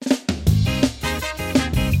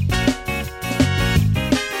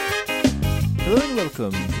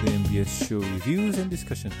welcome to the MBS Show Reviews and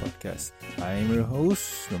Discussion Podcast. I am your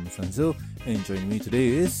host, Sanzo, and joining me today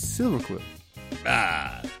is Silverquill.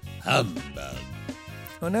 Humbug.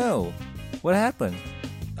 Oh no, what happened?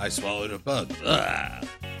 I swallowed a bug.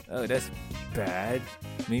 Oh, that's bad.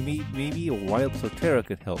 Maybe a wild Sotera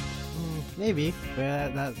could help. Maybe,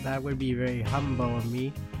 but that would be very humble of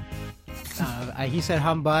me. He said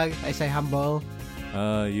humbug, I say humble.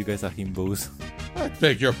 You guys are himbos. I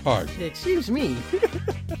beg your pardon. Excuse me.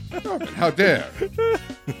 Norman, how dare?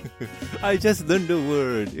 I just learned the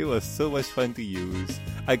word. It was so much fun to use.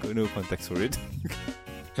 I got no context for it.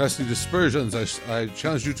 Casting dispersions, I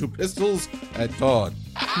challenge you to pistols at dawn.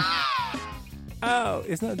 Ow,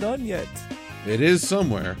 it's not done yet. It is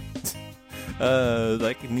somewhere.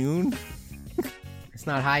 Like noon? It's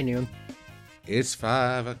not high noon. It's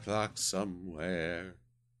 5 o'clock somewhere,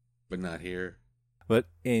 but not here. But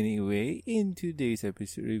anyway, in today's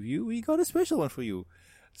episode review, we got a special one for you.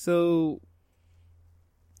 So,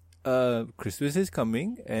 Christmas is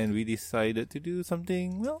coming, and we decided to do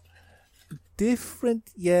something, well, different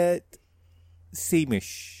yet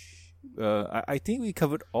same-ish. I think we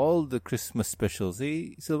covered all the Christmas specials,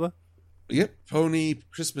 eh, Silva? Yep, pony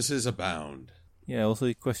Christmases abound. Yeah, also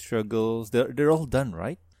Equestria Girls. They're all done,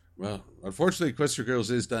 right? Well, unfortunately, Equestria Girls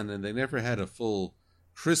is done, and they never had a full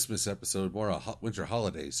Christmas episode, more a winter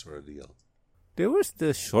holiday sort of deal. There was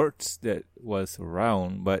the shorts that was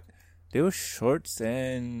around, but they were shorts,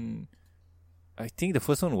 and I think the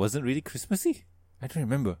first one wasn't really Christmassy. I don't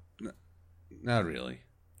remember. No, not really.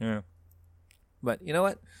 Yeah. But you know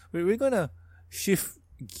what? We're gonna shift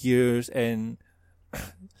gears and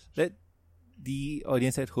let the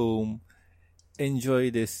audience at home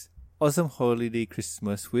enjoy this awesome holiday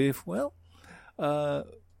Christmas with, well,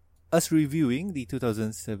 us reviewing the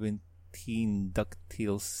 2017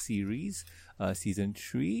 DuckTales series, Season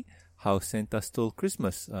 3, How Santa Stole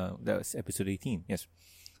Christmas. That was episode 18, yes.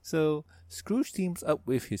 So, Scrooge teams up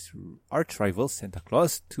with his arch-rival Santa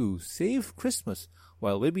Claus to save Christmas,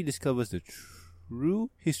 while Webby discovers the true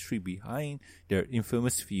history behind their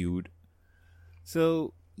infamous feud.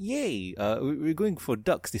 So, yay! We're going for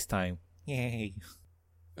ducks this time. Yay!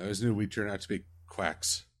 I always knew we'd turn out to be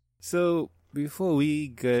quacks. So, before we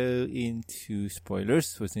go into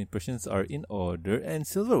spoilers, first impressions are in order. And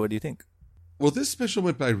Silver, what do you think? Well, this special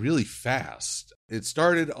went by really fast. It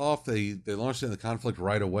started off, they launched into the conflict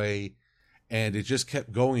right away, and it just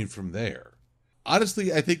kept going from there.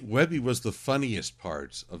 Honestly, I think Webby was the funniest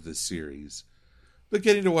part of this series. But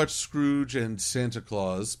getting to watch Scrooge and Santa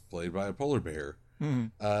Claus, played by a polar bear,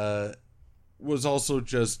 was also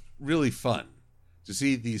just really fun to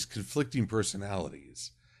see these conflicting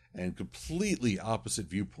personalities and completely opposite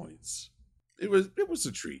viewpoints. It was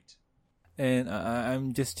a treat. And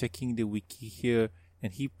I'm just checking the wiki here,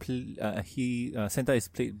 and Santa is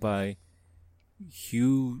played by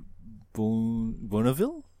Hugh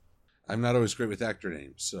Bonneville. I'm not always great with actor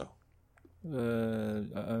names, so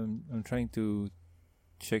I'm trying to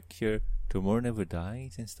check here. Tomorrow Never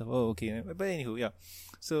Dies and stuff. Oh, okay. But anywho, yeah.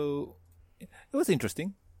 So it was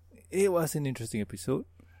interesting. It was an interesting episode.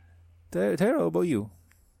 Tara, how about you?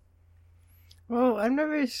 Well, I've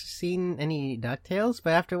never seen any DuckTales,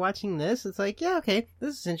 but after watching this, it's like, yeah, okay,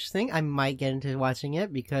 this is interesting. I might get into watching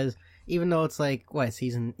it because even though it's like,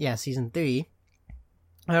 season 3,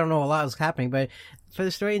 I don't know a lot was happening, but for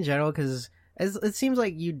the story in general, because it seems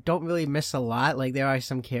like you don't really miss a lot. Like, there are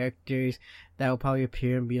some characters that will probably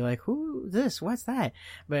appear and be like, who is this? What's that?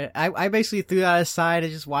 But I basically threw that aside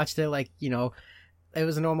and just watched it like, it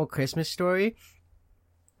was a normal Christmas story.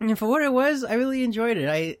 And for what it was, I really enjoyed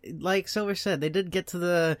it. Like Silver said, they did get to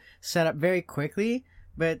the setup very quickly,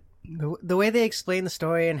 but the way they explained the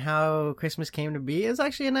story and how Christmas came to be is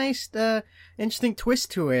actually a nice, interesting twist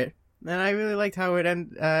to it. And I really liked how it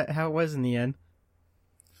was in the end.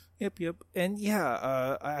 Yep. And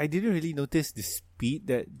yeah, I didn't really notice the speed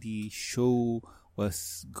that the show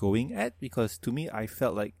was going at, because to me, I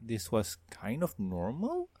felt like this was kind of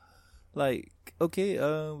normal. Like, okay,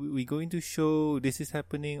 we go into show, this is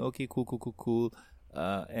happening, okay, cool.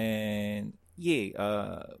 And yay,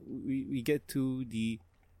 we get to the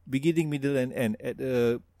beginning, middle, and end at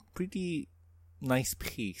a pretty nice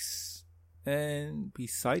pace. And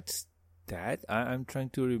besides that, I'm trying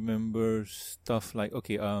to remember stuff like,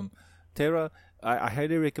 okay, Tara, I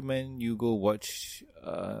highly recommend you go watch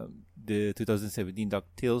the 2017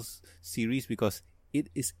 DuckTales series, because it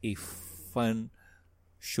is a fun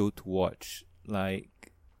show to watch.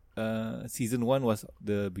 Like, season 1 was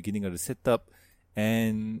the beginning of the setup,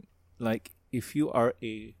 and like, if you are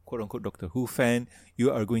a quote-unquote Doctor Who fan,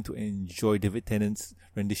 you are going to enjoy David Tennant's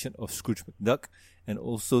rendition of Scrooge McDuck. And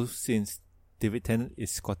also, since David Tennant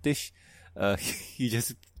is Scottish. He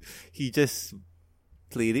just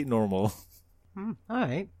played it normal.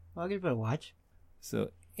 Alright, I'll give it a watch.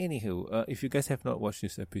 So, anywho, if you guys have not watched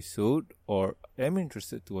this episode or am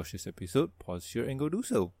interested to watch this episode, pause here and go do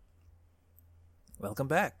so. Welcome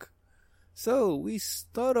back. So, we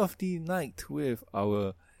start off the night with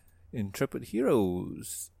our intrepid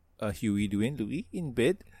heroes, Huey, Dewey, and Louie, in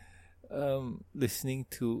bed, listening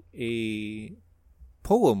to a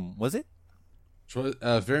poem, was it?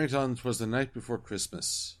 Variant on "'Twas the Night Before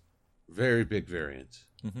Christmas." Very big variant.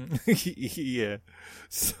 Yeah.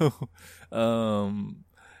 So,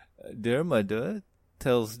 their mother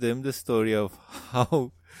tells them the story of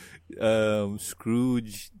how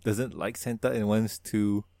Scrooge doesn't like Santa and wants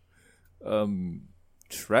to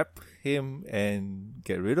trap him and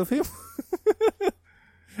get rid of him.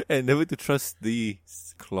 And never to trust the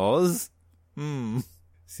claws.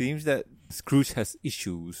 Seems that Scrooge has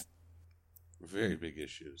issues. Very big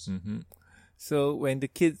issues. So when the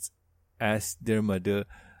kids ask their mother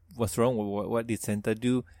what's wrong, what did Santa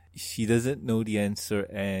do, she doesn't know the answer.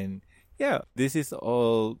 And yeah, this is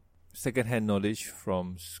all secondhand knowledge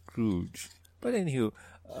from Scrooge. But anywho,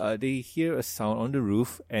 they hear a sound on the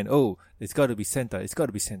roof and it's got to be Santa. It's got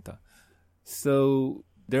to be Santa. So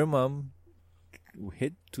their mom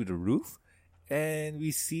head to the roof and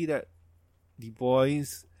we see that the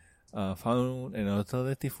boys found an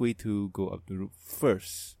alternative way to go up the roof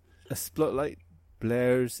first. A spotlight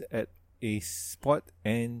blares at a spot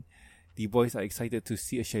and the boys are excited to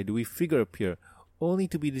see a shadowy figure appear, only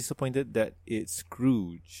to be disappointed that it's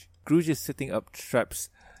Scrooge. Scrooge is setting up traps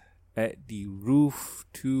at the roof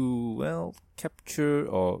to, capture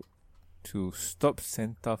or to stop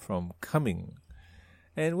Santa from coming.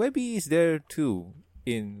 And Webby is there too,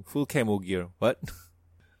 in full camo gear. What?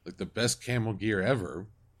 Like the best camo gear ever.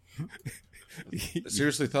 I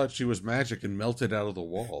seriously thought she was magic and melted out of the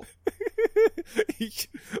wall.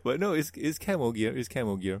 But no, it's camo gear. It's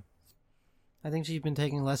camo gear. I think she's been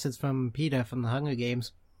taking lessons from PETA from the Hunger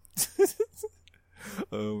Games.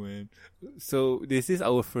 Oh man. So this is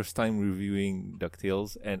our first time reviewing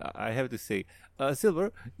DuckTales, and I have to say,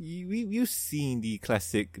 Silver, you've seen the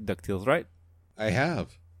classic DuckTales, right? I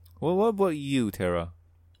have. Well, what about you, Tara?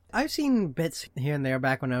 I've seen bits here and there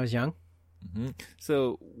back when I was young.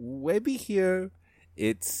 So Webby here,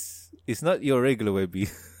 it's not your regular Webby.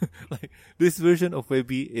 Like this version of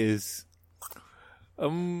Webby is,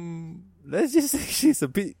 let's just say she's a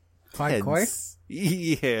bit hardcore. tense.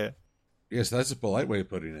 Yeah. Yes, that's a polite way of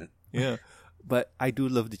putting it. Yeah. But I do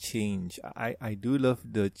love the change. I do love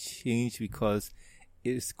the change because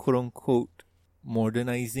it's quote unquote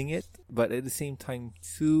modernizing it, but at the same time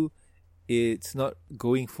too, it's not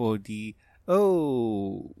going for the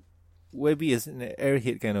Webby is an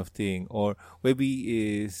airhead kind of thing, or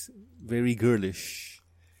Webby is very girlish.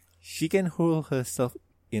 She can hold herself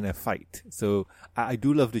in a fight. So I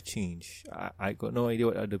do love the change. I got no idea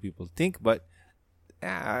what other people think, but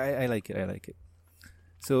I like it. I like it.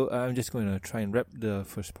 So I'm just going to try and wrap the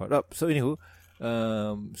first part up. So anywho,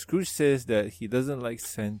 Scrooge says that he doesn't like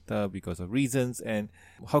Santa because of reasons, and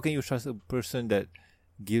how can you trust a person that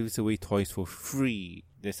gives away toys for free?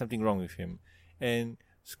 There's something wrong with him. And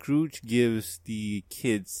Scrooge gives the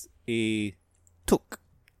kids a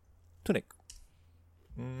tunic.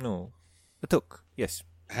 No, a toque. Yes.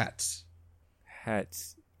 Hats.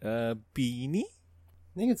 Beanie?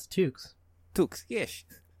 I think it's toques. Toques, yes.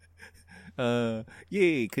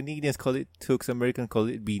 Yay, Canadians call it toques, Americans call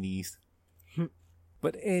it beanies.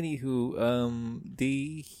 But anywho,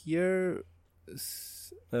 they hear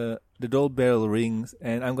the doorbell rings,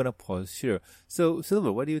 and I'm gonna pause here. So,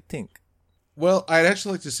 Silver, what do you think? Well, I'd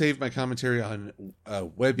actually like to save my commentary on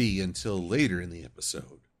Webby until later in the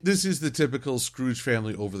episode. This is the typical Scrooge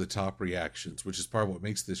family over-the-top reactions, which is part of what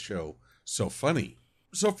makes this show so funny.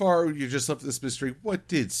 So far, you're just left with this mystery, what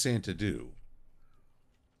did Santa do?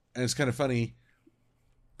 And it's kind of funny,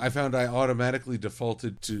 I found I automatically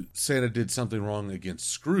defaulted to Santa did something wrong against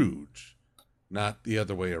Scrooge, not the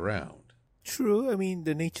other way around. True, I mean,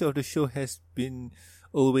 the nature of the show has been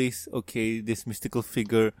always, this mystical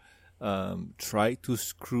figure try to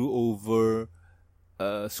screw over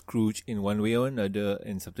Scrooge in one way or another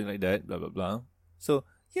and something like that, blah, blah, blah. So,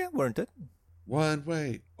 yeah, warranted. One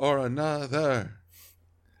way or another.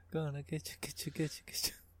 Gonna get you.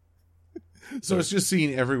 So it's just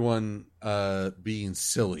seeing everyone being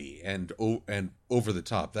silly and over the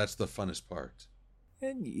top. That's the funnest part.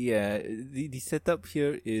 And yeah, the setup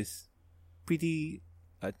here is pretty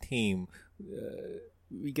tame.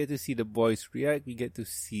 We get to see the boys react. We get to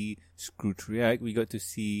see Scrooge react. We got to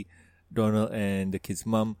see Donald and the kid's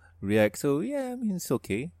mom react. So yeah, I mean, it's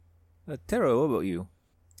okay. Tara, what about you?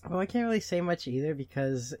 Well, I can't really say much either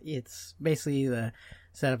because it's basically the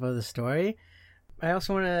setup of the story. I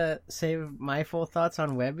also want to save my full thoughts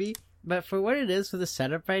on Webby, but for what it is for the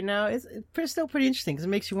setup right now, it's still pretty interesting because it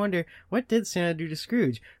makes you wonder, what did Santa do to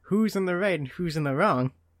Scrooge? Who's in the right and who's in the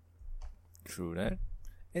wrong? True that.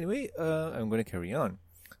 Anyway, I'm going to carry on.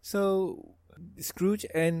 So, Scrooge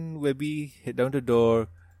and Webby head down the door,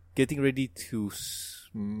 getting ready to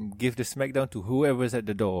give the smackdown to whoever's at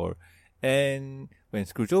the door. And when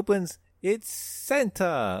Scrooge opens, it's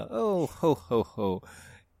Santa! Oh, ho, ho, ho.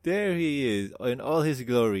 There he is, in all his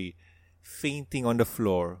glory, fainting on the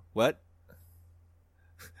floor. What?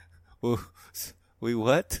 Oh, wait,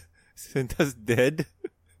 what? Santa's dead?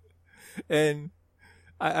 And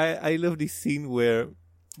I love this scene where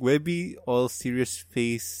Webby, all serious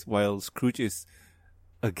face, while Scrooge is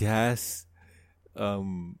aghast.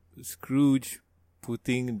 Scrooge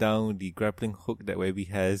putting down the grappling hook that Webby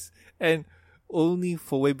has, and only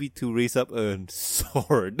for Webby to raise up a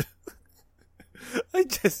sword. I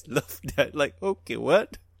just love that. Like, okay,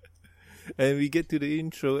 what? And we get to the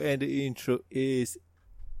intro, and the intro is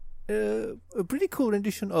a pretty cool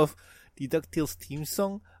rendition of the DuckTales theme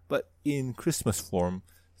song, but in Christmas form.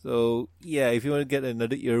 So, yeah, if you want to get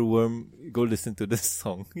another earworm, go listen to this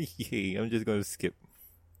song. Yay, I'm just going to skip.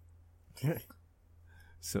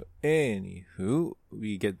 So, anywho,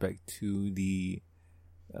 we get back to the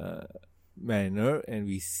manor, and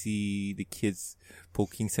we see the kids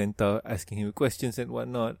poking Santa, asking him questions and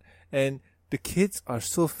whatnot. And the kids are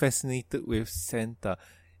so fascinated with Santa.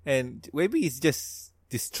 And Webby is just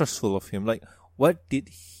distrustful of him. Like, what did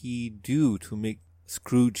he do to make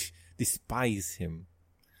Scrooge despise him?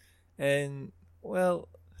 And, well,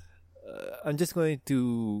 I'm just going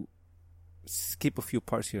to skip a few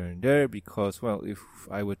parts here and there because, well, if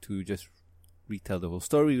I were to just retell the whole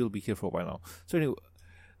story, we'll be here for a while now. So anyway,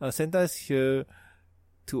 Santa is here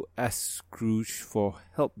to ask Scrooge for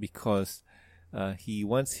help because he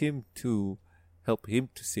wants him to help him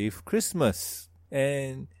to save Christmas.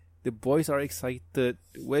 And the boys are excited,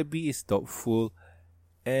 Webby is doubtful,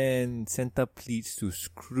 and Santa pleads to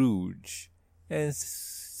Scrooge. And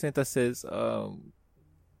Santa says,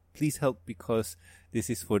 please help because this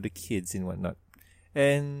is for the kids and whatnot.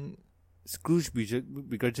 And Scrooge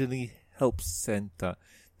begrudgingly helps Santa.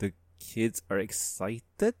 The kids are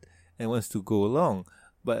excited and wants to go along,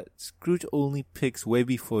 but Scrooge only picks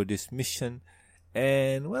Webby for this mission.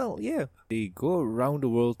 And, well, yeah, they go around the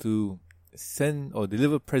world to send or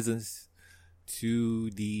deliver presents to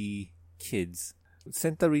the kids.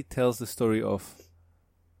 Santa retells the story of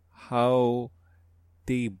how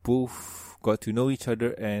they both got to know each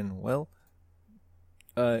other, and, well,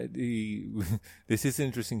 this is an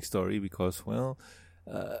interesting story because, well,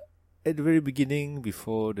 at the very beginning,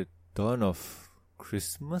 before the dawn of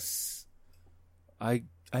Christmas,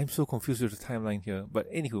 I'm so confused with the timeline here.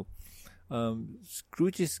 But anywho,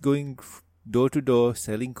 Scrooge is going door to door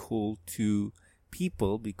selling coal to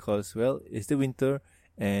people because, well, it's the winter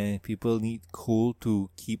and people need coal to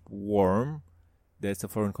keep warm. That's a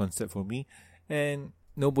foreign concept for me. And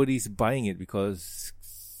nobody's buying it because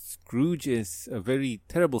Scrooge is a very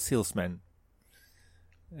terrible salesman.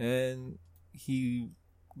 And he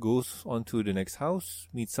goes on to the next house,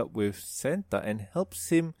 meets up with Santa, and helps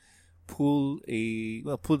him pull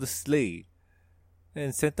the sleigh.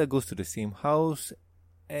 And Santa goes to the same house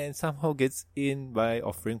and somehow gets in by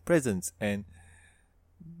offering presents. And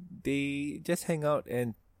they just hang out,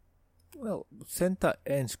 and, well, Santa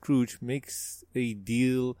and Scrooge makes a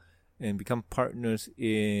deal and become partners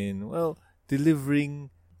in, well,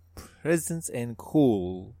 delivering presents and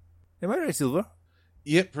coal. Am I right, Silver?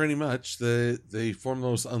 Yep, pretty much. They form the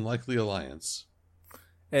most unlikely alliance.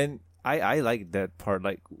 And I like that part.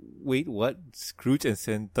 Like, wait, what? Scrooge and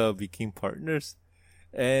Santa became partners?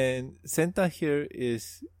 And Santa here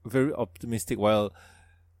is very optimistic, while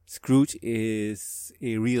Scrooge is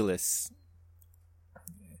a realist.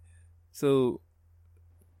 So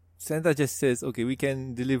Santa just says, okay, we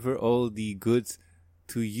can deliver all the goods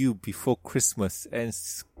to you before Christmas. And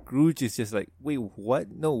Scrooge is just like, wait,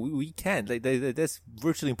 what? No, we can't. Like, that's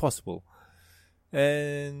virtually impossible.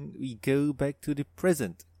 And we go back to the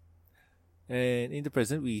present. And in the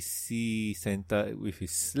present, we see Santa with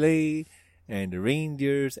his sleigh and the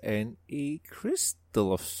reindeers and a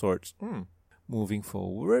crystal of sorts. Moving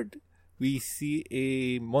forward, we see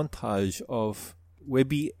a montage of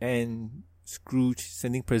Webby and Scrooge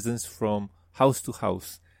sending presents from house to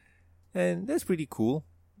house. And that's pretty cool.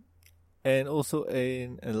 And also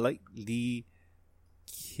an unlikely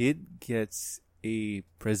kid gets a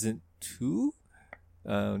present too.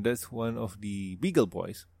 That's one of the Beagle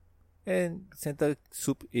Boys. And Santa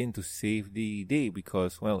swoop in to save the day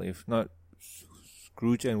because, well, if not,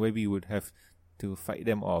 Scrooge and Webby would have to fight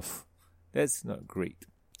them off. That's not great.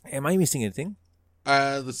 Am I missing anything?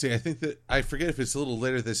 Let's see. I think that I forget if it's a little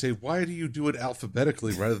later. They say, "Why do you do it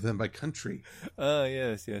alphabetically rather than by country?"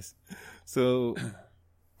 Yes. So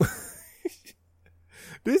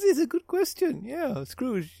this is a good question. Yeah,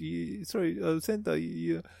 Scrooge. Santa.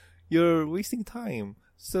 You're wasting time.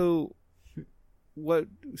 So what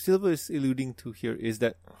Silver is alluding to here is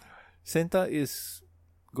that Santa is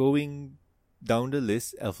going down the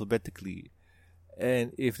list alphabetically.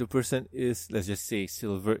 And if the person is, let's just say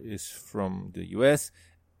Silver is from the US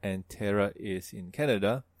and Terra is in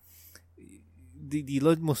Canada, the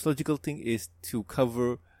most logical thing is to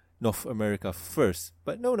cover North America first.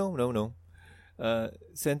 But no.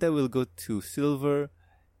 Santa will go to Silver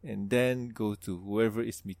and then go to whoever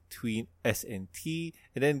is between S and T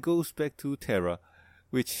and then goes back to Terra,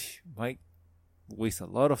 which might waste a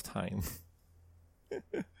lot of time.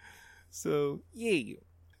 So, yay.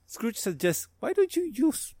 Scrooge suggests, why don't you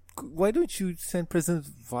send presents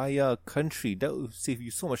via country? That will save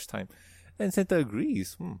you so much time. And Santa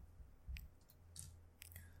agrees.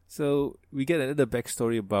 So we get another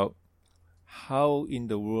backstory about how in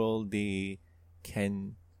the world they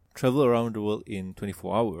can travel around the world in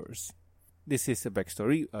 24 hours. This is a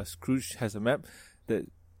backstory. Scrooge has a map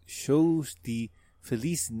that shows the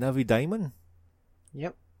Feliz Navi Diamond.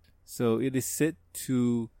 Yep. So it is said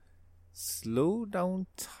to slow down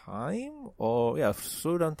time for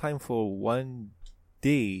 1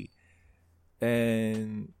 day,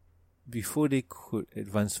 and before they could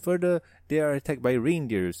advance further, they are attacked by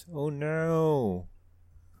reindeers. Oh no,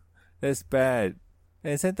 that's bad.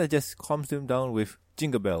 And Santa just calms them down with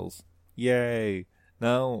jingle bells. Yay,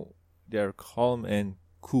 now they are calm and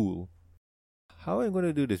cool. How am I going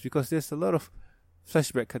to do this? Because there's a lot of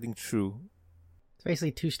flashback cutting through. It's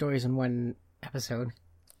basically 2 stories in one episode.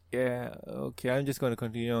 Yeah, okay, I'm just going to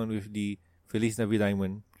continue on with the Feliz Navi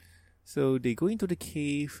Diamond. So they go into the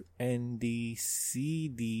cave and they see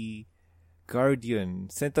the Guardian.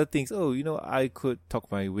 Santa thinks, I could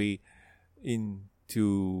talk my way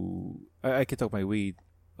I can talk my way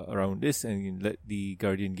around this and let the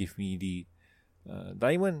Guardian give me the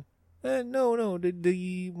diamond. No,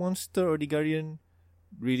 the monster or the Guardian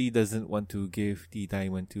really doesn't want to give the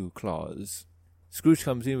diamond to Claus. Scrooge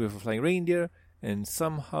comes in with a flying reindeer, and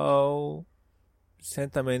somehow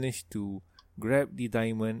Santa managed to grab the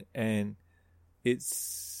diamond and it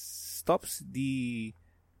stops the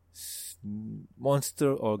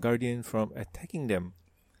monster or Guardian from attacking them.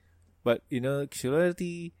 But in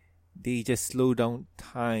actuality, they just slow down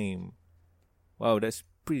time. Wow, that's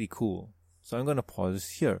pretty cool. So I'm going to pause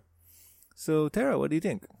here. So Tara, what do you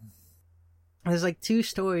think? There's like 2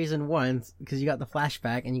 stories in one because you got the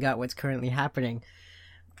flashback and you got what's currently happening.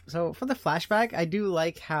 So for the flashback, I do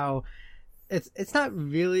like how it's not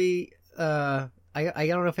really I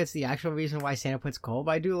don't know if it's the actual reason why Santa puts coal,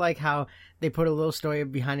 but I do like how they put a little story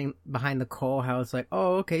behind the coal, how it's like,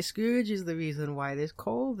 oh, okay, Scrooge is the reason why there's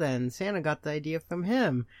coal then. Santa got the idea from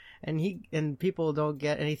him. And people don't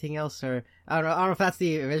get anything else, or I don't know if that's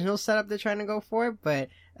the original setup they're trying to go for, but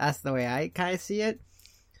that's the way I kind of see it.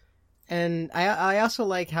 And I also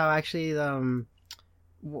like how actually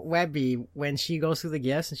Webby, when she goes through the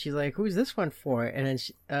gifts and she's like, who's this one for? And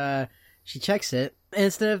then she checks it, and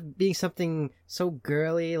instead of being something so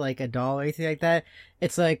girly like a doll or anything like that,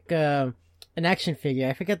 it's like an action figure.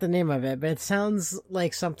 I forget the name of it, but it sounds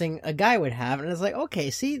like something a guy would have. And it's like,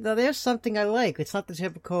 okay, see, now there's something I like. It's not the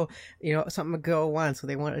typical, something a girl wants, so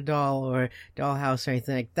they want a doll or dollhouse or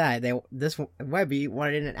anything like that. This Webby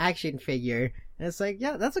wanted an action figure. And it's like,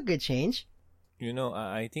 yeah, that's a good change.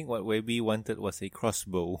 I think what Webby wanted was a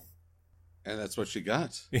crossbow. And that's what she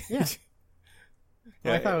got. Yeah.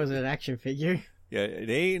 Well, I thought it was an action figure. Yeah,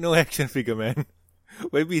 they ain't no action figure, man.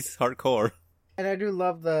 Webby's hardcore. And I do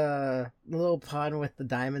love the little pun with the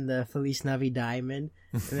diamond, the Feliz Navi diamond.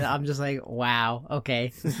 And I'm just like, wow,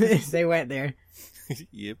 okay. They went there.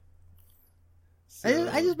 Yep. So...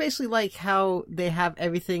 I just basically like how they have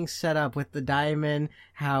everything set up with the diamond,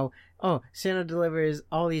 how, Santa delivers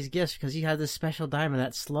all these gifts because he has this special diamond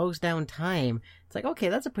that slows down time. It's like, okay,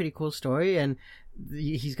 that's a pretty cool story. And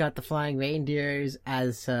he's got the flying reindeers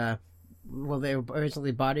as, they were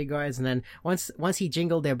originally bodyguards. And then once he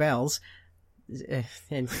jingled their bells,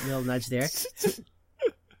 and a little nudge there.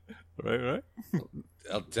 Right.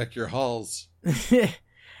 I'll deck your halls.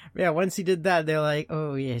 Yeah, once he did that, they're like,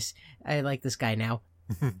 oh, yes, I like this guy now.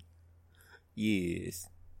 Yes.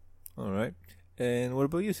 All right. And what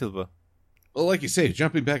about you, Silva? Well, like you say,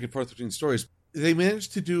 jumping back and forth between stories, they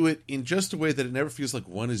managed to do it in just a way that it never feels like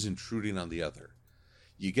one is intruding on the other.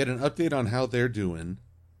 You get an update on how they're doing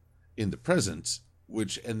in the present,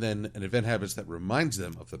 and then an event happens that reminds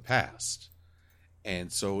them of the past.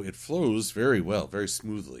 And so it flows very well, very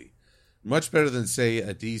smoothly. Much better than, say,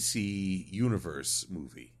 a DC Universe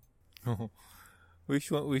movie.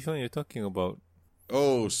 Which one you're talking about?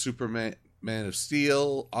 Oh, Superman, Man of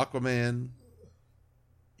Steel, Aquaman,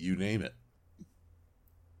 you name it.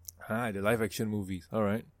 The live action movies. All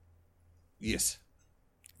right. Yes.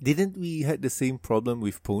 Didn't we had the same problem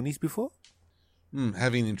with ponies before?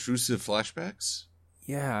 Having intrusive flashbacks?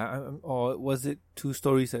 Yeah, or was it two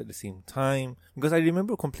stories at the same time? Because I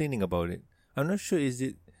remember complaining about it. I'm not sure is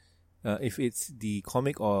it if it's the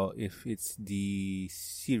comic or if it's the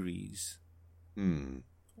series. I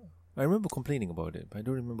remember complaining about it, but I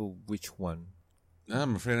don't remember which one.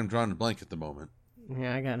 I'm afraid I'm drawing a blank at the moment.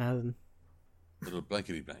 Yeah, I got nothing. Little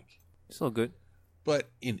blankety blank. It's all good. But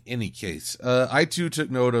in any case, I too took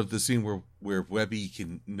note of the scene where Webby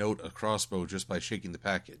can note a crossbow just by shaking the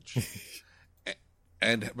package.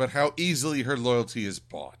 But how easily her loyalty is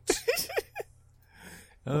bought.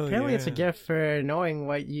 Apparently it's a gift for knowing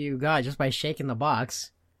what you got just by shaking the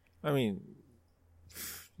box. I mean,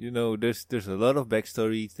 there's a lot of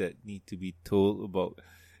backstories that need to be told about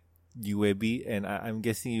Webby, and I'm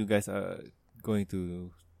guessing you guys are going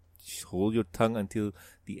to hold your tongue until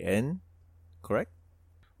the end, correct?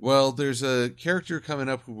 Well, there's a character coming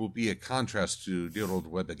up who will be a contrast to dear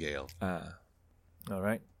old Webigail. All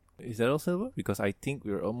right. Is that all, Silver? Because I think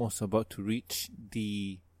we're almost about to reach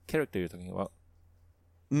the character you're talking about.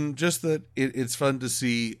 Just that it's fun to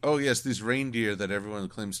see, oh yes, these reindeer that everyone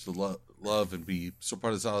claims to love and be so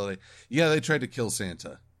part of this holiday. Yeah, they tried to kill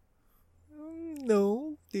Santa.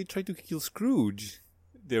 No, they tried to kill Scrooge.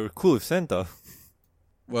 They were cool with Santa.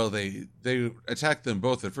 Well, they attacked them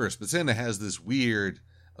both at first, but Santa has this weird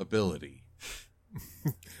ability.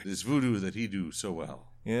 This voodoo that he do so well.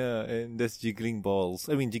 Yeah, and that's jiggling bells.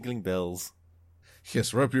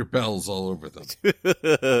 Yes, rub your bells all over them.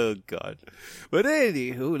 Oh, God. But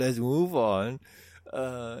anywho, let's move on.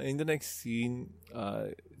 In the next scene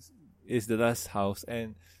is the last house,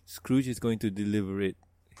 and Scrooge is going to deliver it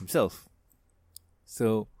himself.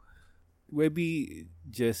 So, Webby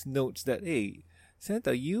just notes that, hey,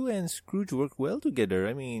 Santa, you and Scrooge work well together.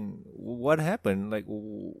 I mean, what happened? Like,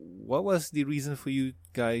 what was the reason for you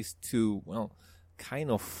guys to,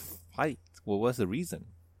 kind of fight? What was the reason?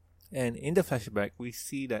 And in the flashback, we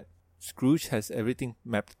see that Scrooge has everything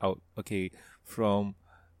mapped out. Okay, from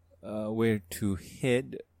where to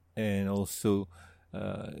head, and also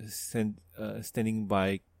standing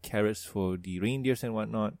by carrots for the reindeers and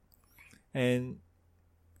whatnot. And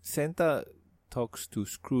Santa talks to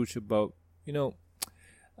Scrooge about,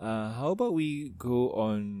 how about we go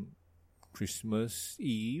on Christmas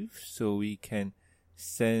Eve so we can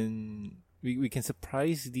we can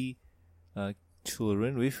surprise the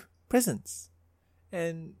children with presents.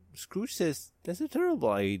 And Scrooge says, that's a terrible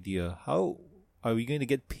idea. How are we going to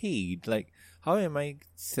get paid? Like, how am I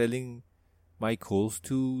selling my coals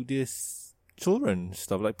to these children?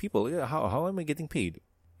 Stuff like people. Yeah, how am I getting paid?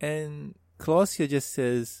 And Claus here just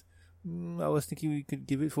says, I was thinking we could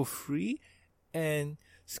give it for free. And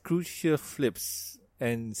Scrooge here flips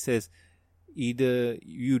and says, either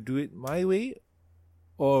you do it my way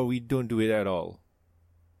or we don't do it at all.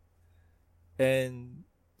 And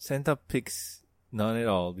Santa picks none at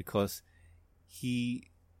all because he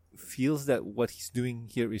feels that what he's doing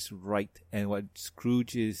here is right and what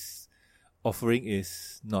Scrooge is offering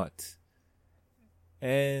is not.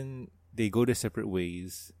 And they go their separate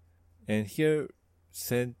ways. And here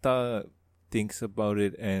Santa thinks about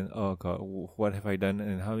it and, oh God, what have I done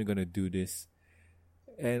and how am I going to do this?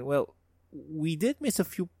 And well, we did miss a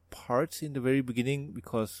few parts in the very beginning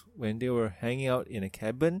because when they were hanging out in a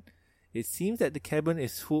cabin, it seems that the cabin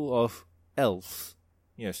is full of elves.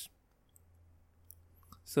 Yes.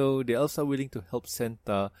 So the elves are willing to help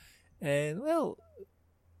Santa. And well,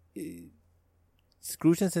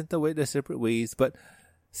 Scrooge and Santa went their separate ways, but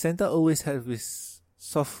Santa always had this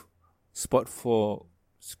soft spot for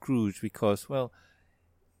Scrooge because, well,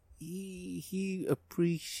 he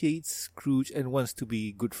appreciates Scrooge and wants to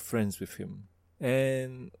be good friends with him.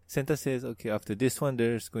 And Santa says, okay, after this one,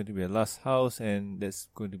 there's going to be a last house, and that's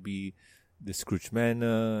going to be the Scrooge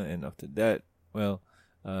Manor. And after that, well,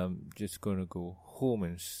 just going to go home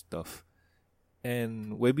and stuff.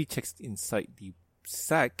 And Webby checks inside the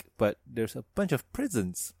sack, but there's a bunch of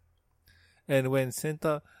presents. And when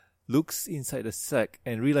Santa looks inside the sack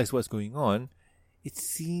and realizes what's going on, it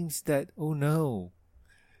seems that, oh no,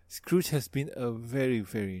 Scrooge has been a very,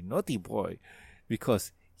 very naughty boy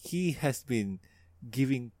because he has been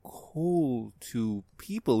giving coal to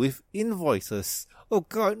people with invoices. Oh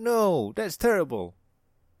God, no, that's terrible.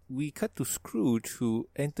 We cut to Scrooge, who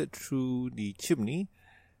entered through the chimney,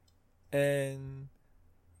 and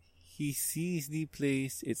he sees the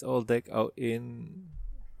place. It's all decked out in,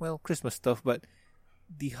 well, Christmas stuff, but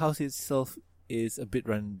the house itself is a bit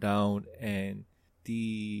run down, and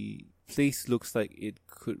the place looks like it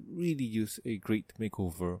could really use a great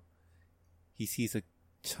makeover. He sees a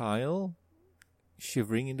child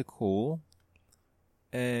shivering in the cold,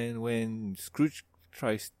 and when Scrooge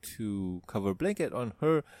tries to cover a blanket on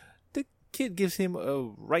her, the kid gives him a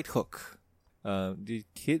right hook. The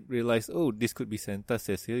kid realizes, oh, this could be Santa,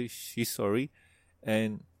 says she's sorry,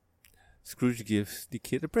 and Scrooge gives the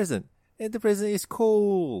kid a present. And the present is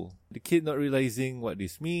coal. The kid, not realizing what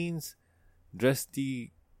this means, dressed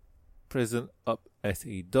the present up as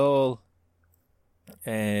a doll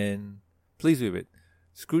and plays with it.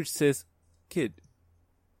 Scrooge says, kid,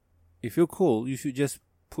 if you're cold, you should just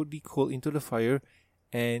put the coal into the fire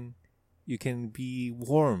and you can be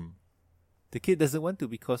warm. The kid doesn't want to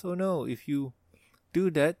because, oh no, if you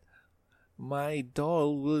do that, my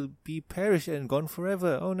doll will be perished and gone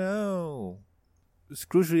forever. Oh no.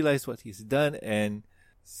 Scrooge realizes what he's done and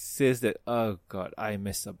says that, oh God, I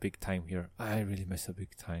messed up big time here. I really messed up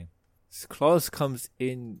big time. Claus comes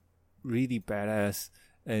in really badass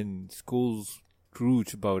and scolds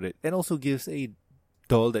Scrooge about it, and also gives a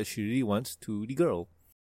doll that she really wants to the girl.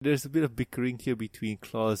 There's a bit of bickering here between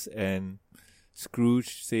Claus and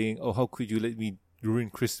Scrooge, saying, oh, how could you let me ruin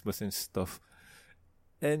Christmas and stuff.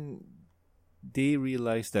 And they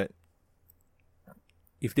realize that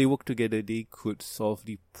if they work together, they could solve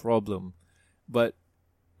the problem. But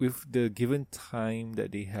with the given time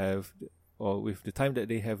that they have, or with the time that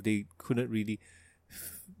they have, they couldn't really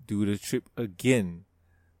do the trip again.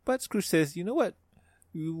 But Scrooge says, you know what?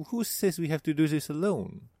 Who says we have to do this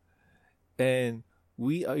alone? And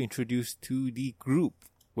we are introduced to the group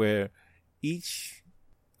where each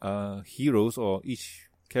heroes or each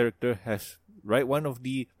character has ride one of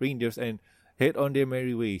the reindeers and head on their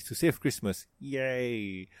merry ways to save Christmas.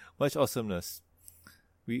 Yay! Much awesomeness.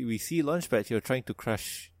 We see Launchpad here trying to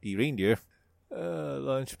crush the reindeer.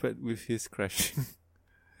 Launchpad with his crashing.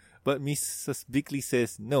 But Mrs. Biggley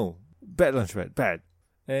says, no, bad Launchpad, bad.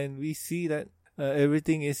 And we see that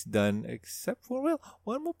everything is done except for, well,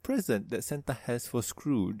 one more present that Santa has for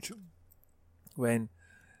Scrooge. When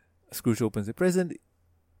Scrooge opens the present,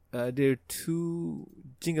 there are two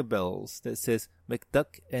jingle bells that says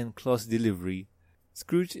McDuck and Claus Delivery.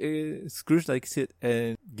 Scrooge likes it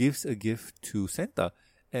and gives a gift to Santa.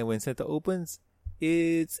 And when Santa opens,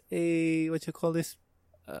 it's a, what you call this,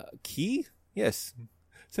 key? Yes.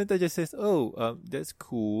 Santa just says, oh, that's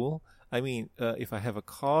cool. I mean, if I have a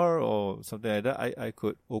car or something like that, I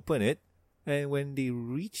could open it. And when they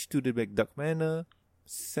reach to the McDuck Manor,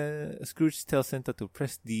 Scrooge tells Santa to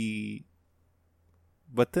press the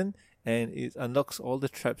button and it unlocks all the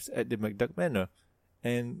traps at the McDuck Manor.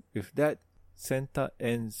 And with that, Santa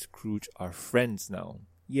and Scrooge are friends now.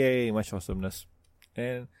 Yay, much awesomeness.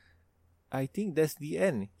 And I think that's the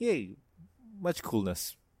end. Yay, much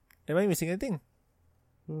coolness. Am I missing anything?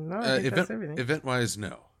 No, I think that's everything. Event-wise,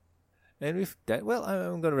 no. And with that, well,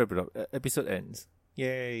 I'm going to wrap it up. Episode ends.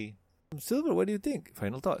 Yay. Silver, what do you think?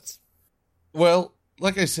 Final thoughts? Well,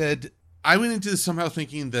 like I said, I went into this somehow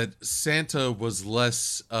thinking that Santa was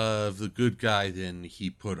less of the good guy than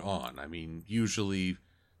he put on. I mean, usually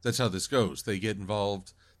that's how this goes. They get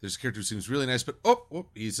involved. There's a character who seems really nice, but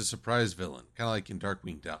he's a surprise villain, kind of like in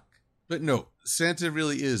Darkwing Duck. But no, Santa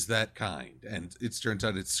really is that kind. And it turns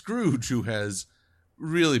out it's Scrooge who has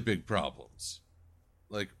really big problems.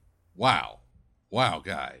 Like, wow,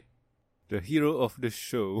 guy. The hero of the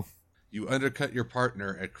show. You undercut your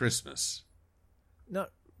partner at Christmas.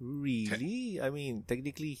 Not really. I mean,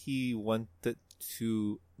 technically he wanted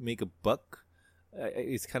to make a buck.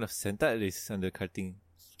 It's kind of Santa that is undercutting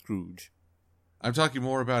Scrooge. I'm talking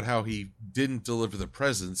more about how he didn't deliver the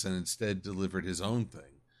presents and instead delivered his own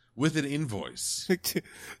thing with an invoice.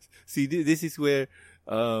 See, this is where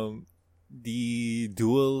the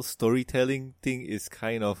dual storytelling thing is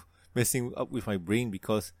kind of messing up with my brain,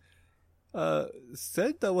 because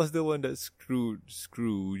Santa was the one that screwed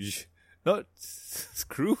Scrooge. Not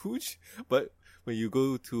Scrooge, but when you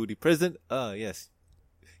go to the present, yes,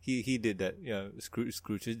 he did that. Yeah,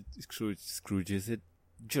 Scrooge is a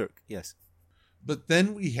jerk. Yes. But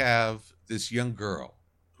then we have this young girl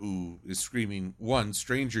who is screaming, one,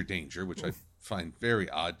 stranger danger, which I find very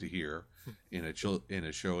odd to hear in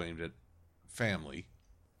a show aimed at family.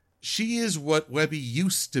 She is what Webby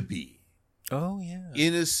used to be. Oh, yeah.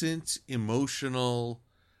 Innocent, emotional,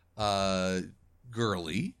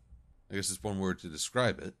 girly. I guess it's one word to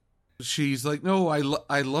describe it. She's like, no,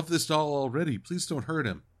 I love this doll already. Please don't hurt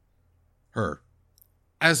him. Her.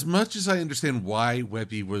 As much as I understand why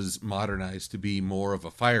Webby was modernized to be more of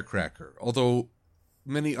a firecracker, although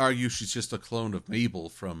many argue she's just a clone of Mabel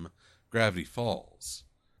from Gravity Falls,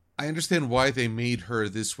 I understand why they made her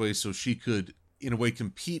this way so she could, in a way,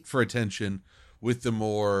 compete for attention with the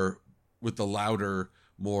louder,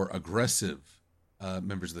 more aggressive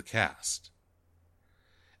members of the cast.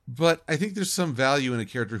 But I think there's some value in a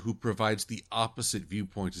character who provides the opposite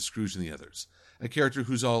viewpoint to Scrooge and the others. A character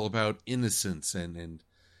who's all about innocence and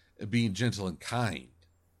being gentle and kind.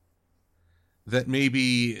 That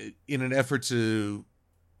maybe in an effort to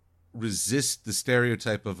resist the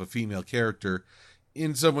stereotype of a female character,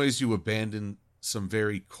 in some ways you abandon some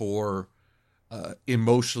very core,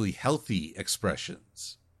 emotionally healthy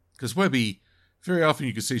expressions. Because Webby, very often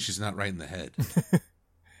you could say she's not right in the head.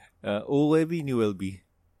 Old Webby, new Webby.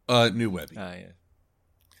 New Webby.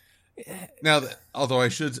 Yeah. Now, although I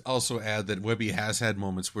should also add that Webby has had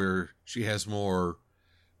moments where she has more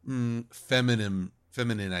feminine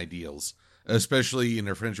ideals, especially in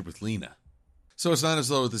her friendship with Lena. So it's not as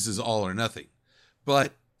though this is all or nothing.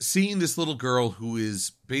 But seeing this little girl who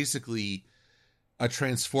is basically a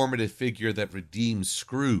transformative figure that redeems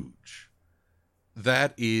Scrooge,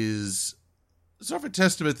 that is sort of a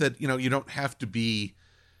testament that, you don't have to be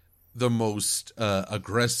the most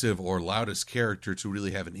aggressive or loudest character to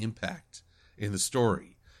really have an impact in the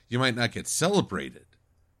story. You might not get celebrated,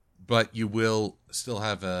 but you will still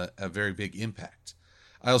have a very big impact.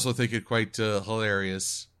 I also think it quite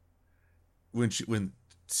hilarious when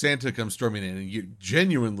Santa comes storming in and you're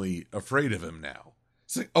genuinely afraid of him now.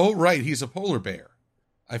 It's like, oh, right, he's a polar bear.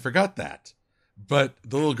 I forgot that. But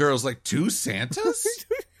the little girl's like, 2 Santas?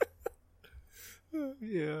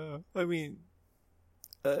 Yeah, I mean,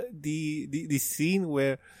 the scene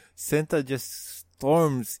where Santa just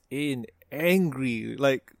storms in angry,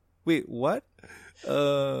 like, wait, what?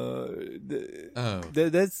 That's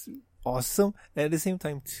awesome. And at the same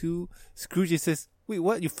time, too, Scrooge says, wait,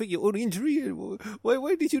 what? You faked your own injury?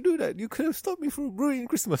 Why did you do that? You could have stopped me from ruining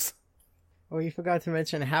Christmas. Oh, you forgot to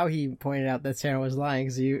mention how he pointed out that Santa was lying,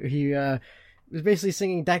 because he was basically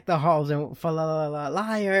singing "Deck the Halls" and "Fa la la la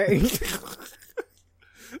liar."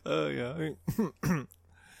 Yeah.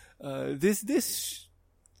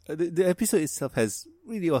 The episode itself has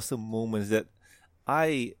really awesome moments that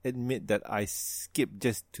I admit that I skip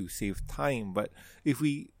just to save time. But if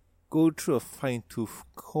we go through a fine-tooth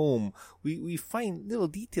comb, we find little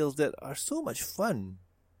details that are so much fun.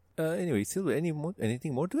 Anyway, Silver,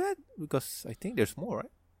 anything more to add? Because I think there's more,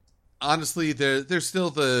 right? Honestly, there's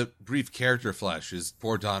still the brief character flashes.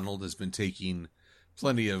 Poor Donald has been taking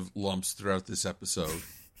plenty of lumps throughout this episode.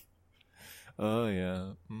 Oh,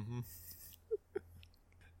 yeah. Mm-hmm.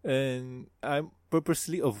 And I'm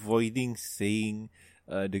purposely avoiding saying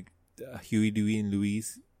the Huey, Dewey, and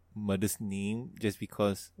Louie's mother's name just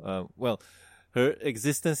because, her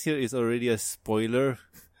existence here is already a spoiler.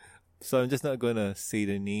 So I'm just not going to say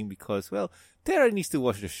the name because, Tara needs to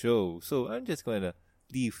watch the show. So I'm just going to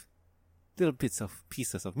leave little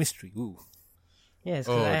pieces of mystery. Ooh. Yes,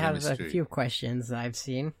 because I have a few questions that I've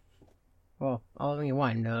seen. Well, only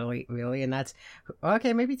one, really, and that's...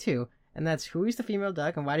 Okay, maybe 2. And that's, who is the female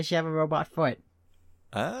duck, and why does she have a robot foot?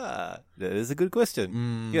 Ah, that is a good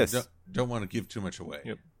question. Yes. Don't want to give too much away.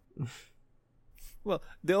 Yep. Well,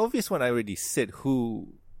 the obvious one I already said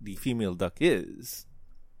who the female duck is.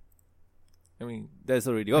 I mean, that's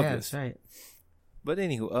already obvious. Yeah, that's right. But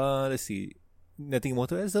anywho, let's see. Nothing more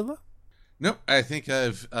to add, Zava? Nope, I think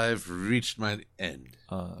I've reached my end.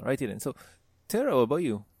 Righty then. So, Tara, what about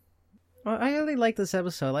you? Well, I really like this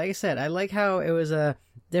episode. Like I said, I like how it was a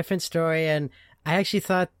different story, and I actually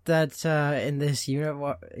thought that in this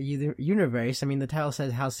universe, I mean, the title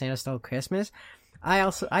says How Santa Stole Christmas.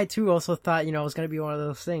 I too also thought, it was going to be one of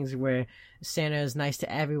those things where Santa is nice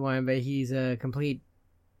to everyone, but he's a complete,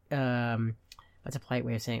 what's a polite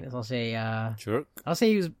way of saying this? I'll say, jerk. I'll say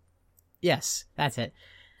he was, yes, that's it.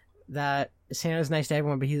 That Santa's nice to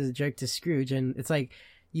everyone, but he's a jerk to Scrooge, and it's like,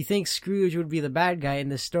 you think Scrooge would be the bad guy in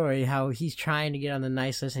this story, how he's trying to get on the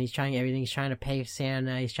nice list and he's trying everything. He's trying to pay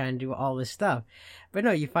Santa. He's trying to do all this stuff. But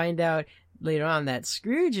no, you find out later on that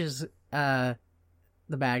Scrooge is the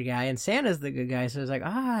bad guy and Santa's the good guy. So it's like,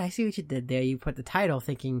 I see what you did there. You put the title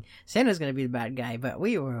thinking Santa's going to be the bad guy, but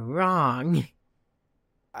we were wrong.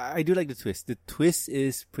 I do like the twist. The twist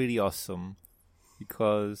is pretty awesome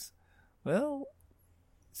because,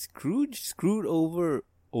 Scrooge screwed over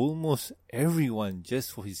almost everyone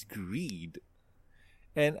just for his greed.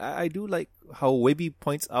 And I do like how Webby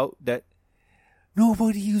points out that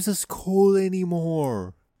nobody uses coal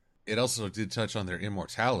anymore. It also did touch on their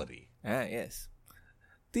immortality. Ah, yes.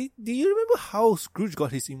 Do you remember how Scrooge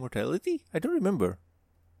got his immortality? I don't remember.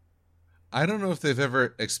 I don't know if they've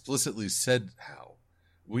ever explicitly said how.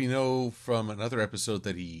 We know from another episode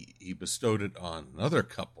that he bestowed it on another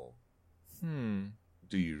couple.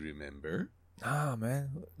 Do you remember? Ah,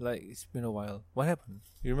 man. Like, it's been a while. What happened?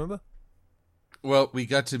 You remember? Well, we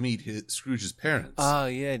got to meet Scrooge's parents. Ah,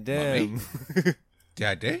 yeah, damn.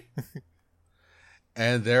 Daddy?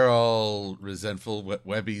 And they're all resentful.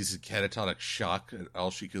 Webby's in catatonic shock at all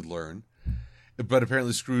she could learn. But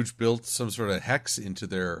apparently Scrooge built some sort of hex into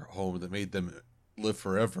their home that made them live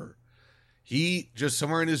forever. He, just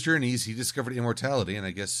somewhere in his journeys, he discovered immortality, and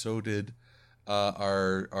I guess so did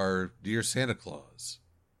our dear Santa Claus.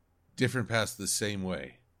 Different paths the same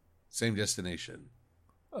way. Same destination.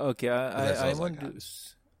 Okay, I'm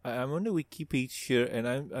on the Wikipedia here, and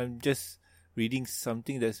I'm just reading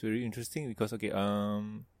something that's very interesting because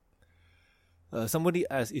somebody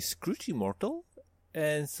asked, is Scrooge immortal?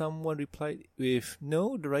 And someone replied with,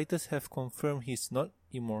 no, the writers have confirmed he's not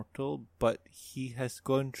immortal, but he has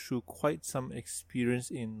gone through quite some experience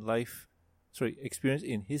in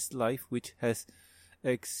his life which has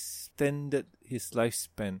extended his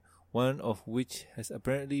lifespan, one of which has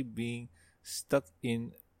apparently been stuck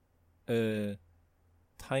in a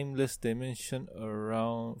timeless dimension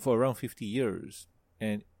for around 50 years.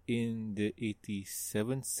 And in the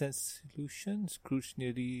 87 cent solution, Scrooge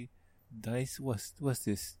nearly dies. What's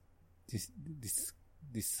this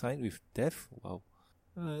sign with death? Wow.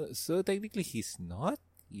 So technically he's not?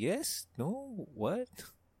 Yes? No? What?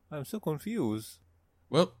 I'm so confused.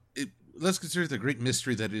 Well, let's consider the great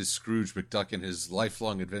mystery that is Scrooge McDuck and his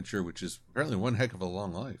lifelong adventure, which is apparently one heck of a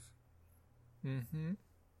long life. Mm-hmm.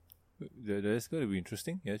 That's going to be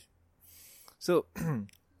interesting, yes. So,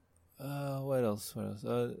 what else?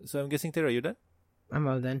 So I'm guessing, Tara, you done? I'm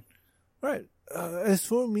all done. Right. As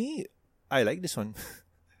for me, I like this one.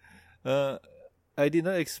 I did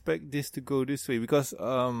not expect this to go this way because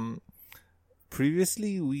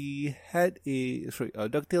previously we had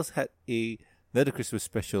DuckTales had another Christmas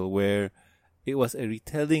special where it was a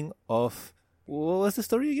retelling of, what was the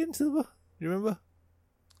story again, Silva? You remember?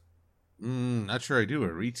 Not sure I do.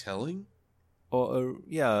 A retelling?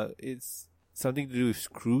 It's something to do with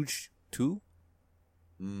Scrooge too.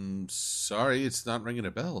 Sorry, it's not ringing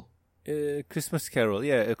a bell. Christmas Carol.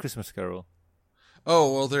 Yeah, A Christmas Carol.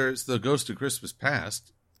 Oh, well, there's the Ghost of Christmas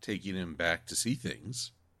Past taking him back to see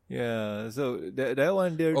things. Yeah, so that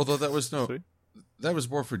one there. Although that was that was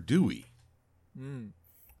more for Dewey.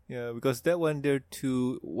 Yeah, because that one there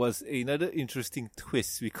too was another interesting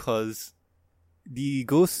twist because the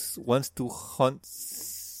ghost wants to haunt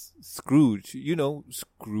Scrooge. You know,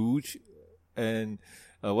 Scrooge, and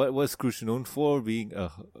what was Scrooge known for? Being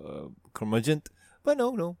a curmudgeon. But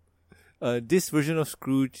no. This version of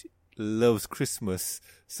Scrooge loves Christmas.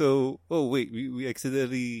 So, oh wait, we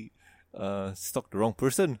accidentally stalked the wrong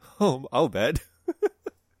person. Oh, how bad.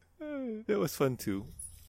 That was fun too.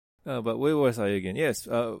 But where was I again? Yes,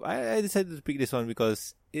 I decided to pick this one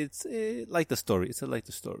because it's a lighter story. It's a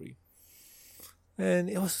lighter story. And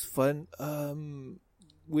it was fun.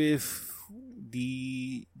 With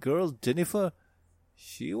the girl, Jennifer,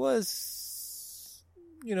 she was,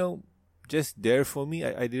 just there for me.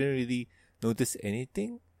 I didn't really notice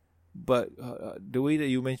anything. But the way that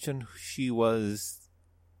you mentioned she was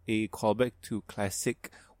a callback to classic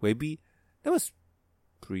Webby, that was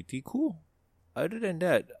pretty cool. Other than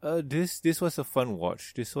that, this was a fun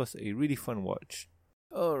watch. This was a really fun watch.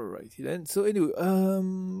 Alrighty then. So anyway,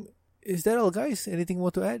 is that all, guys? Anything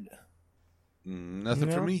more to add? Nothing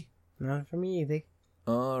for me. Not for me either.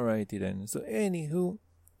 Alrighty then. So anywho,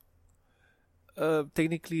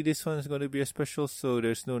 technically this one is going to be a special, so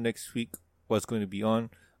there's no next week what's going to be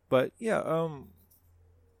on. But yeah,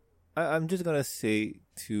 I'm just gonna say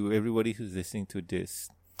to everybody who's listening to this,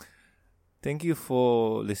 thank you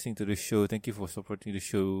for listening to the show. Thank you for supporting the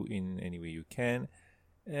show in any way you can.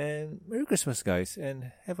 And Merry Christmas, guys,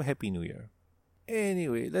 and have a Happy New Year.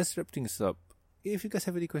 Anyway, let's wrap things up. If you guys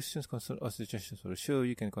have any questions, concerns, or suggestions for the show,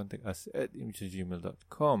 you can contact us at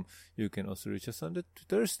image@gmail.com. You can also reach us on the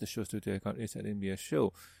Twitters. The show's Twitter account is at MBS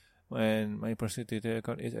Show. And my personal Twitter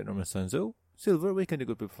account is at Norman Sanzo. Silver, where can the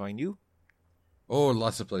good people find you? Oh,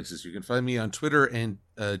 lots of places. You can find me on Twitter and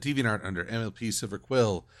DeviantArt under MLP Silver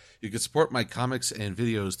Quill. You can support my comics and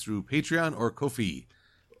videos through Patreon or Ko-fi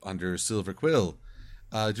under Silver Quill.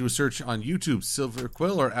 Do a search on YouTube, Silver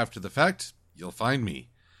Quill, or After the Fact. You'll find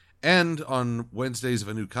me. And on Wednesdays of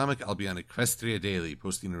a new comic, I'll be on Equestria Daily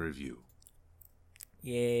posting a review.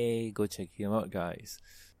 Yay, go check him out, guys.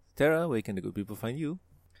 Tara, where can the good people find you?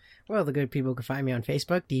 Well, the good people can find me on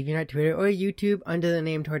Facebook, DeviantArt, Twitter, or YouTube under the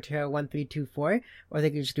name Torterra1324, or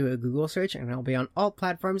they can just do a Google search and I'll be on all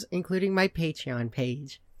platforms, including my Patreon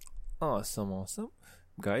page. Awesome.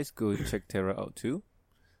 Guys, go check Tara out too.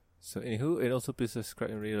 So anywho, and also please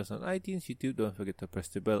subscribe and rate us on iTunes, YouTube. Don't forget to press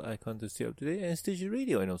the bell icon to stay up to date, and Stitcher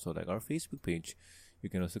Radio, and also like our Facebook page.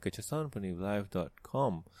 You can also catch us on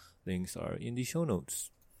PonyLive.com. Links are in the show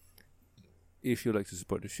notes. If you'd like to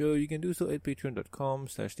support the show, you can do so at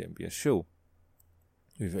patreon.com/the MBS show.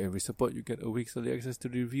 With every support, you get a week's early access to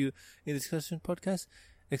the review and discussion podcast,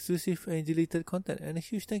 exclusive and deleted content, and a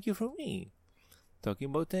huge thank you from me. Talking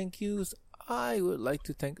about thank yous, I would like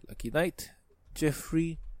to thank Lucky Knight,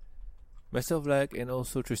 Jeffrey, myself Black, and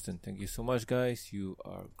also Tristan. Thank you so much, guys. You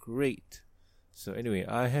are great. So anyway,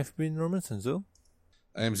 I have been Norman Sanzo.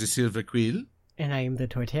 I am the Silver Quill. And I am the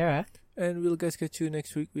Torterra. And we'll guys catch you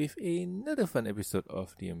next week with another fun episode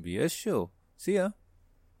of the MBS show. See ya.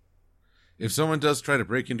 If someone does try to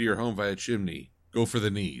break into your home via chimney, go for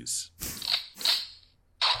the knees.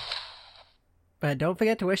 But don't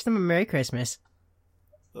forget to wish them a Merry Christmas.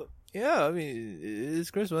 Yeah, I mean,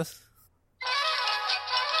 it's Christmas.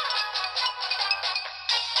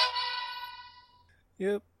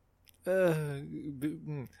 Yep.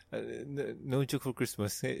 No joke for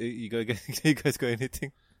Christmas. You guys got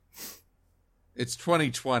anything? It's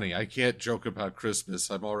 2020. I can't joke about Christmas.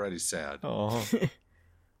 I'm already sad. Oh.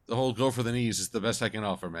 The whole go for the knees is the best I can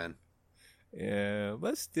offer, man. Yeah,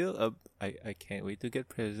 but still, I can't wait to get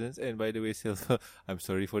presents. And by the way, Silva, I'm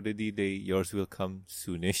sorry for the delay. Yours will come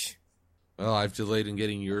soonish. Well, I've delayed in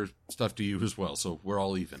getting your stuff to you as well, so we're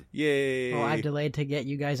all even. Yay! Well, I've delayed to get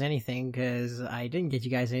you guys anything because I didn't get you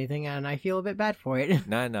guys anything, and I feel a bit bad for it.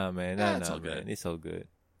 Nah, man. It's all good. Man. It's all good.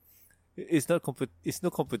 It's not It's no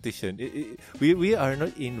competition. We are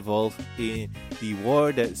not involved in the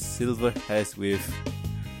war that Silver has with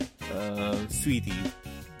Sweetie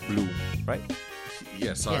Bloom, right?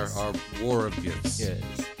 Yes, our war of gifts. Yes.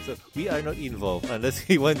 So we are not involved unless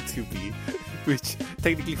we want to be, which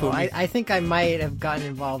technically for me... I think I might have gotten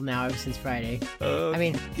involved now ever since Friday.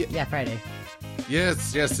 Yeah, Friday.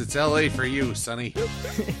 Yes, it's LA for you, Sonny.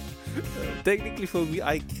 Technically for me,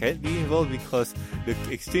 I can't be involved because the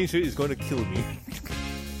exchange rate is going to kill me.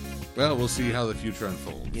 Well, we'll see how the future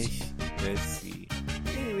unfolds. Yes, let's see.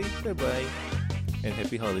 Anyway, bye-bye. And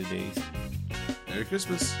happy holidays. Merry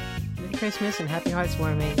Christmas. Merry Christmas and happy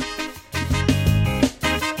heartwarming.